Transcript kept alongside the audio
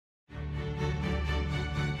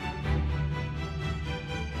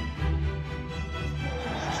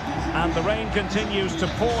And the rain continues to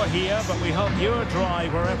pour here, but we hope you're dry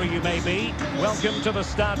wherever you may be. Welcome to the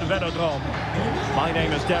Stade Velodrome. My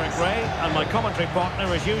name is Derek Ray, and my commentary partner,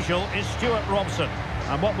 as usual, is Stuart Robson.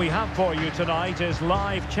 And what we have for you tonight is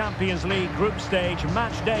live Champions League group stage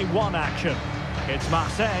match day 1 action. It's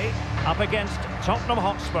Marseille up against Tottenham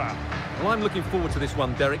Hotspur. Well, I'm looking forward to this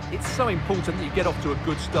one, Derek. It's so important that you get off to a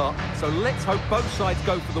good start. So let's hope both sides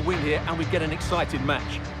go for the win here and we get an exciting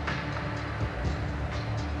match.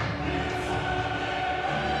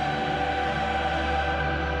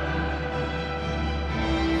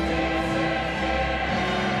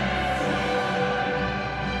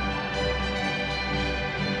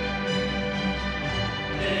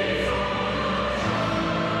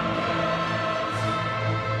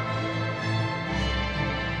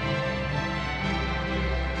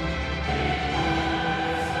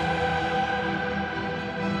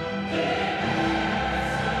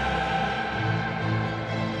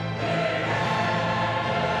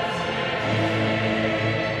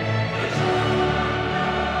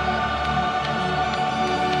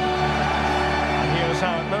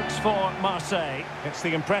 For Marseille, it's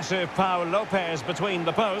the impressive Pau Lopez between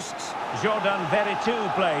the posts. Jordan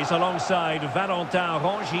Veretout plays alongside Valentin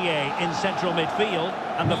Rongier in central midfield,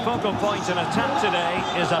 and the focal point in attack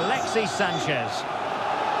today is Alexis Sanchez.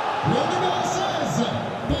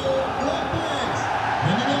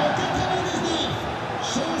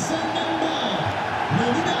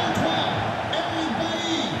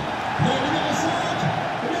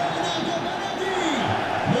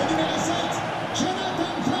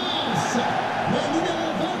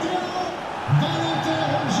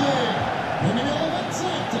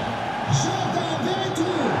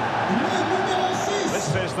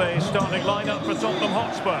 The starting lineup for Tottenham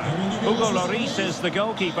Hotspur. Hugo Lloris is the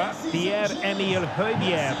goalkeeper. Pierre-Emile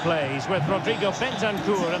Højbjerg plays with Rodrigo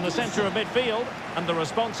Bentancur in the centre of midfield. And the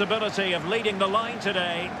responsibility of leading the line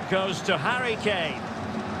today goes to Harry Kane.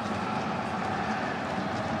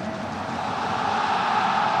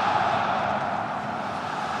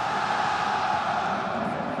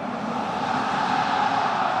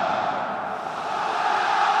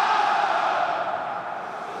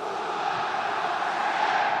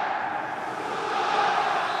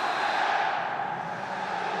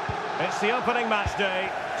 It's the opening match day,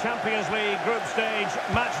 Champions League group stage,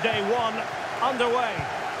 match day 1, underway.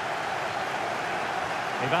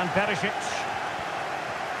 Ivan Perisic.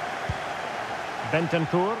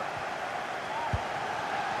 Bentancur.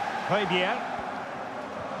 Højbjerg.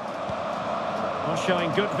 Not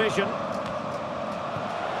showing good vision.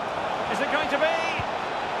 Is it going to be?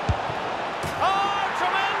 Oh,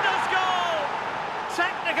 tremendous goal!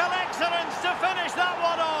 Technical excellence to finish that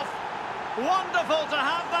one off. Wonderful to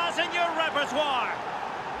have that in your repertoire.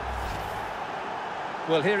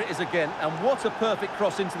 Well, here it is again, and what a perfect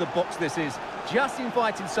cross into the box this is. Just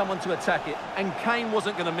inviting someone to attack it, and Kane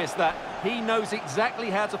wasn't going to miss that. He knows exactly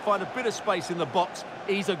how to find a bit of space in the box.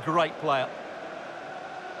 He's a great player.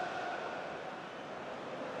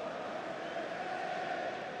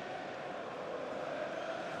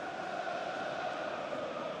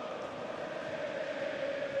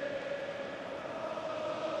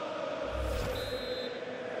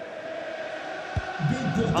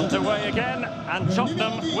 Underway again, and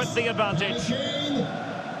Tottenham with the advantage.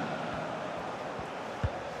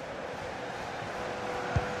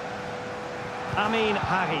 Amin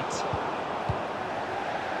Harit.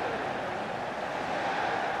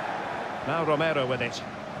 Now Romero with it.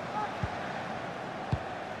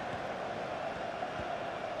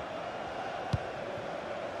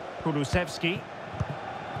 Kulusevski.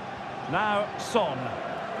 Now Son.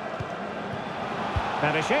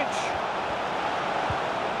 Perisic.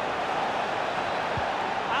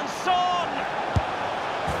 Son!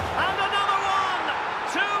 And another one!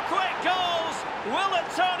 2 quick goals! Will it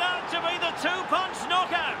turn out to be the 2-punch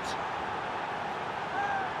knockout?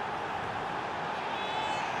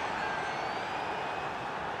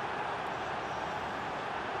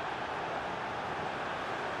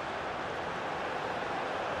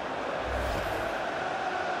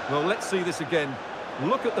 Well, let's see this again.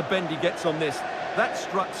 Look at the bend he gets on this. That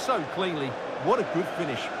struck so cleanly. What a good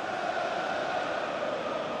finish.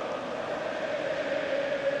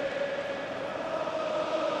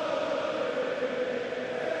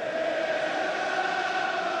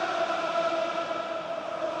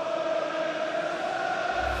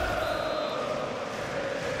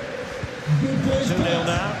 Two 2-0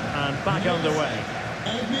 now, and back underway.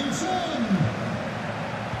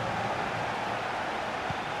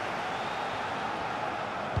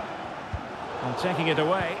 And taking it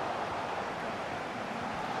away.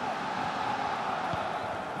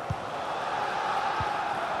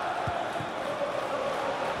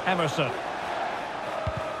 Emerson.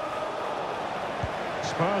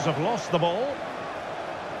 Spurs have lost the ball.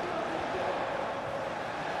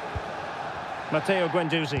 Matteo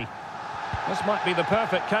Guendouzi. This might be the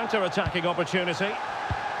perfect counter-attacking opportunity.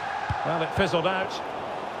 Well, it fizzled out.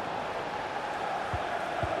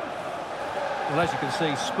 Well, as you can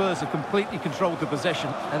see, Spurs have completely controlled the possession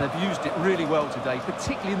and have used it really well today,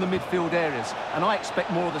 particularly in the midfield areas. And I expect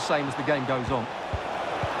more of the same as the game goes on.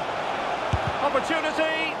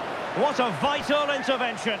 Opportunity! What a vital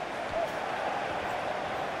intervention.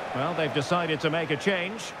 Well, they've decided to make a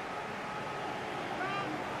change.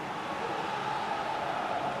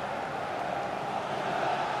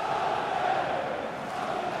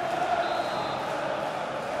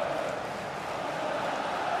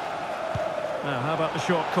 Now, how about the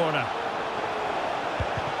short corner?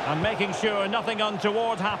 And making sure nothing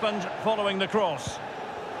untoward happened following the cross.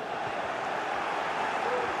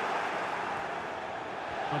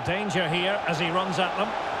 A danger here as he runs at them.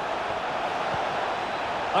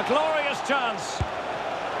 A glorious chance.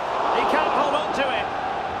 He can't hold on to it.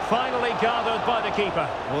 Finally gathered by the keeper.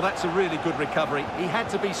 Well, that's a really good recovery. He had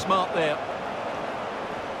to be smart there.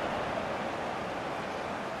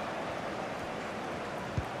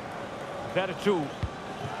 Veretout.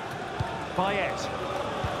 Payet.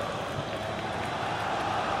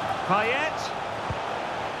 Payet.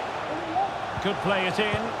 Could play it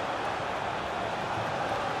in.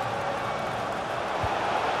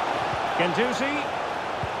 Guendouzi.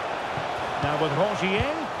 Now with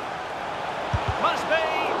Rongier. Must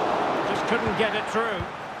be. Just couldn't get it through.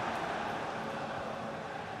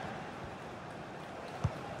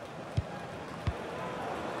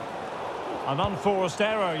 An unforced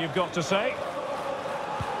error, you've got to say.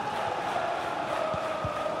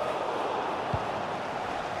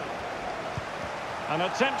 And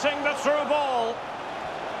attempting the through ball.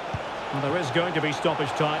 And there is going to be stoppage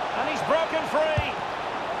time. And he's broken free.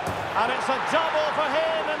 And it's a double for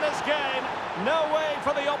him in this game. No way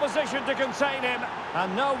for the opposition to contain him.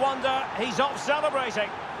 And no wonder he's off celebrating.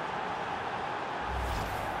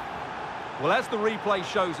 Well, as the replay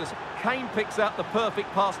shows us, Kane picks out the perfect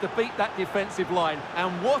pass to beat that defensive line.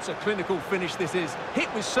 And what a clinical finish this is.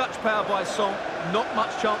 Hit with such power by Son, not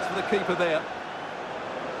much chance for the keeper there.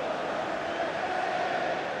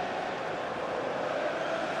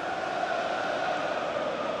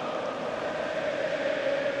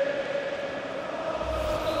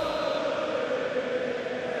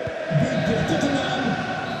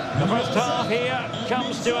 The first half here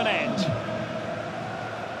comes to an end.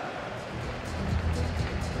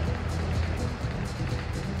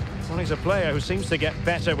 Well, he's a player who seems to get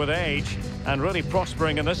better with age and really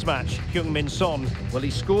prospering in this match, Heung-min Son. Well, he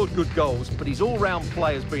scored good goals, but his all-round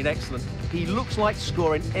play has been excellent. He looks like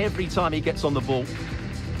scoring every time he gets on the ball.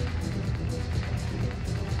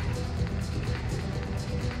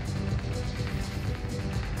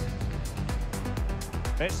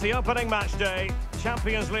 It's the opening match day.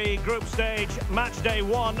 Champions League group stage, match day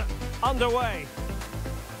 1, underway.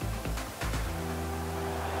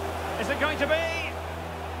 Is it going to be?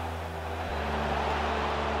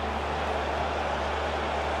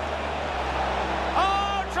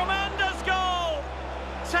 Oh, tremendous goal!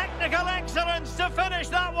 Technical excellence to finish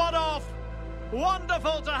that one off.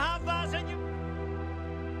 Wonderful to have that in you.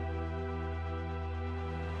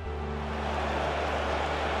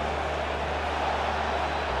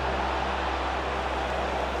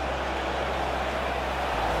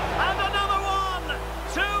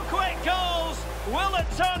 Will it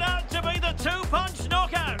turn out to be the two-punch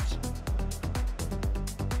knockout?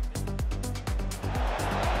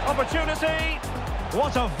 Opportunity.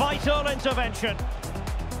 What a vital intervention.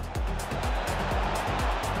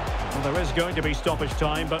 Well, there is going to be stoppage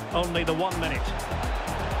time, but only the 1 minute.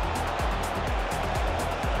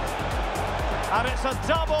 And it's a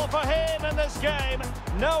double for him in this game.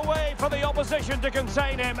 No way for the opposition to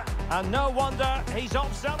contain him. And no wonder he's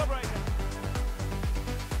off celebrating.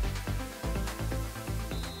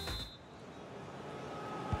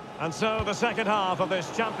 And so the second half of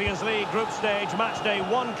this Champions League group stage matchday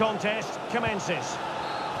 1 contest commences.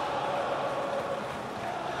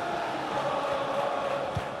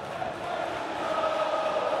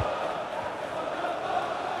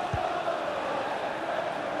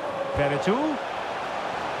 Veretout.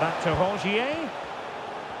 Back to Rongier.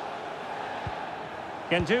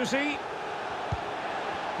 Guendouzi.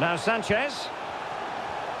 Now Sanchez.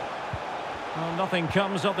 Well, nothing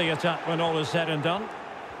comes of the attack when all is said and done.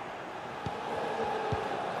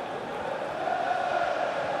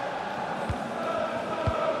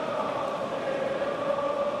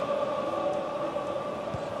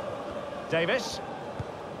 Davis.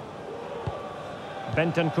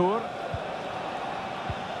 Bentancur.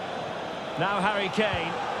 Now Harry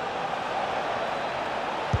Kane.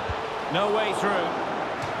 No way through.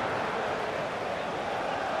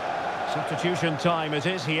 Substitution time it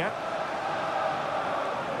is here.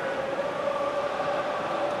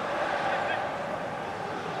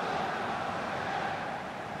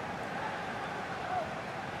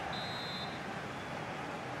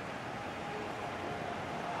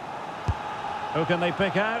 Who can they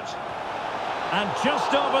pick out? And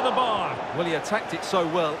just over the bar. Well, he attacked it so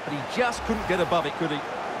well, but he just couldn't get above it, could he?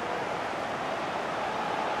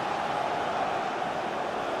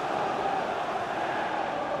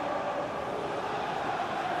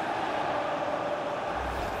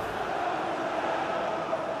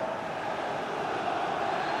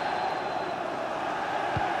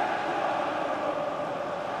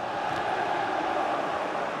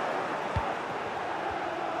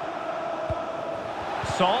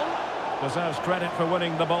 Son deserves credit for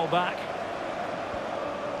winning the ball back.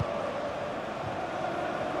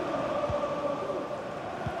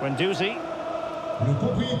 Guendouzi. Le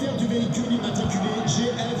propriétaire du véhicule immatriculé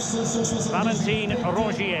GF 578 Valentin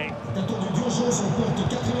Rongier. est attendu d'urgence en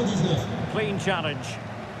porte 99. Clean challenge.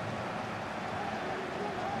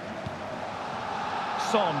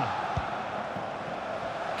 Son.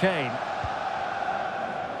 Kane.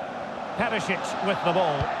 Perisic with the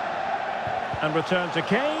ball. And return to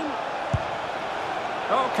Kane.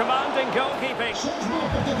 Oh, commanding goalkeeping.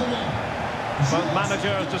 Changement pour Tottenham. Both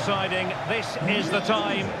managers deciding this is the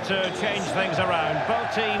time to change things around.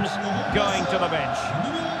 Both teams going to the bench.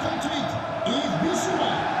 Numéro 38, Yves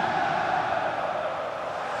Bissouma.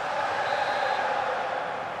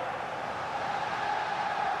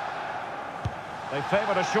 They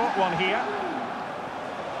favoured a short one here.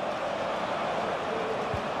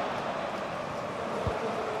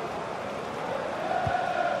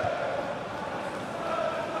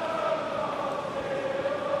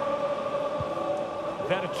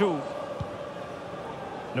 Vertu.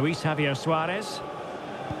 Luis Javier Suarez.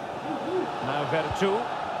 Now Vertu.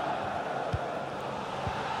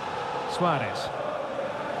 Suarez.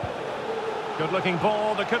 Good looking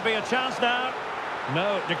ball. There could be a chance now.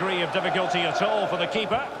 No degree of difficulty at all for the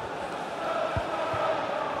keeper.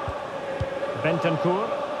 Bentancur.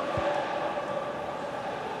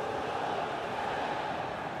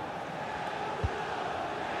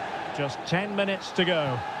 Just 10 minutes to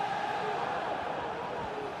go.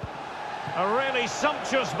 A really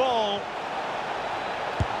sumptuous ball.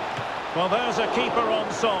 Well, there's a keeper on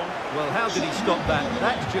song. Well, how did he stop that?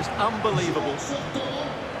 That's just unbelievable.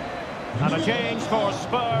 And a change for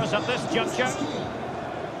Spurs at this juncture.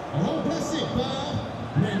 Remplacé par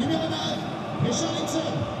le numéro 9,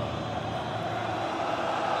 Richarlison.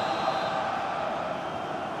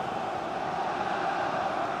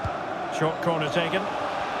 Short corner taken.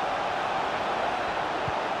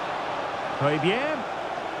 Très bien.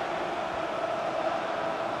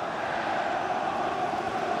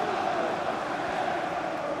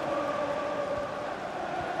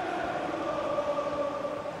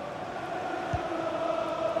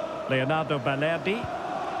 Leonardo Balerdi.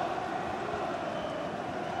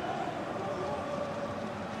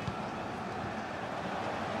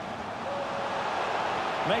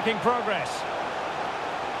 Making progress.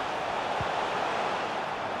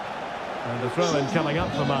 And the throw-in coming up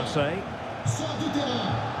for Marseille. Sort du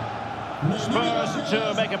terrain. Spurs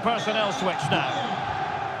to make a personnel switch now.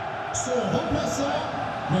 Son remplaçant,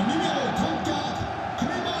 le numéro 34,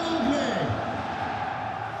 Clément Langlais.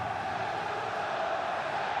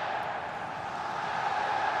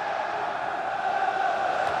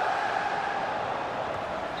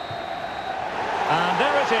 And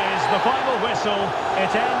there it is, the final whistle.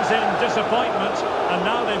 It ends in disappointment, and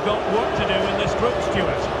now they've got work to do in this group,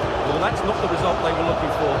 Stuart. Well, that's not the result they were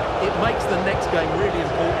looking for. It makes the next game really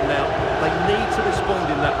important now. They need to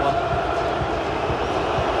respond in that one.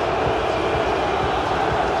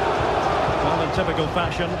 Well, in typical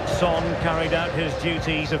fashion, Son carried out his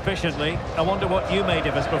duties efficiently. I wonder what you made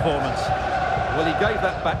of his performance. Well, he gave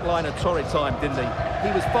that back line a torrid time, didn't he?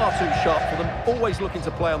 He was far too sharp for them, always looking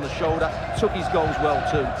to play on the shoulder, took his goals well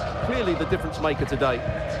too. Clearly the difference maker today.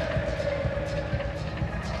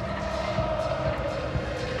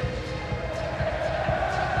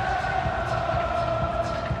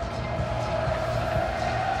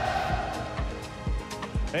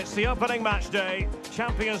 It's the opening match day.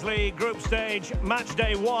 Champions League group stage, match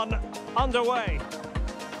day 1, underway.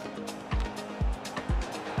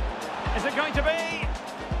 Is it going to be?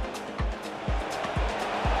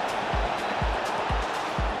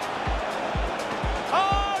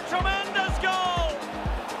 Oh, tremendous goal!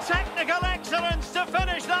 Technical excellence to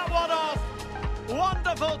finish that one off. What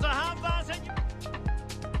wonderful to have that in...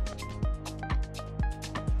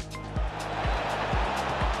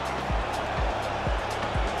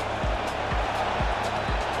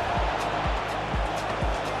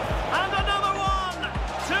 And another one!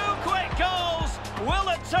 Two quick goals! Will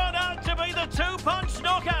it turn out to be the two-punch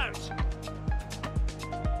knockout?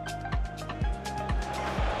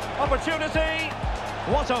 Opportunity!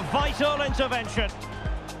 What a vital intervention!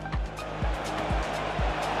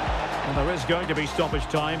 Well, there is going to be stoppage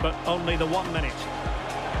time, but only the 1 minute.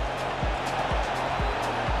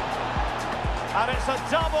 And it's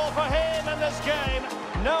a double for him in this game.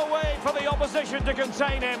 No way for the opposition to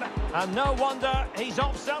contain him. And no wonder he's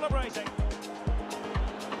off celebrating.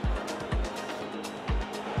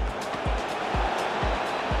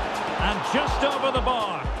 And just over the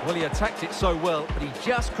bar. Well, he attacked it so well, but he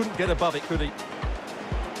just couldn't get above it, could he?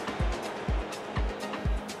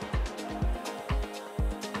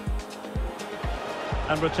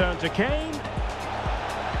 And return to Kane.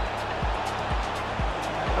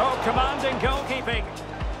 Oh, commanding goalkeeping.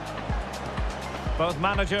 Both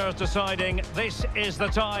managers deciding this is the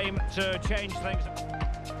time to change things.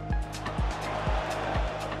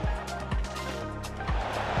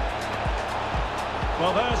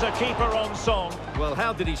 Well, there's a keeper on song. Well,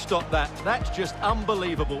 how did he stop that? That's just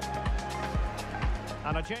unbelievable.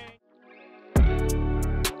 And a change.